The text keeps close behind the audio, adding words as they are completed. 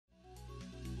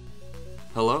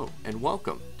Hello and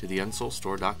welcome to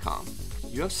TheInsoleStore.com.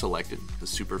 You have selected the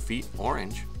Superfeet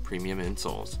Orange Premium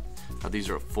Insoles. Now these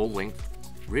are a full-length,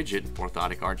 rigid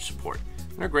orthotic arch support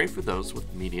and are great for those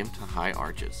with medium to high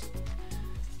arches.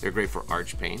 They're great for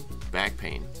arch pain, back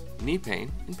pain, knee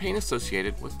pain, and pain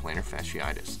associated with plantar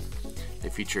fasciitis. They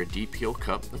feature a deep heel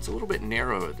cup that's a little bit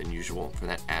narrower than usual for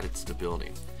that added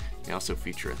stability. They also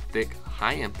feature a thick,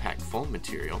 high-impact foam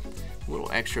material, a little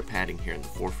extra padding here in the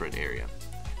forefoot area.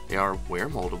 They are wear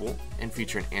moldable and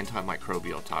feature an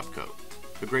antimicrobial top coat.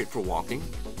 They're great for walking,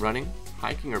 running,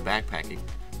 hiking, or backpacking,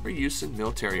 or use in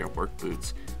military or work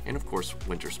boots, and of course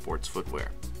winter sports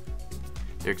footwear.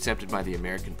 They're accepted by the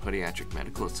American Podiatric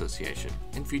Medical Association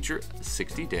and feature a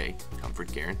 60-day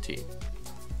comfort guarantee.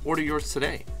 Order yours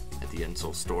today at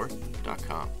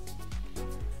TheInsoleStore.com.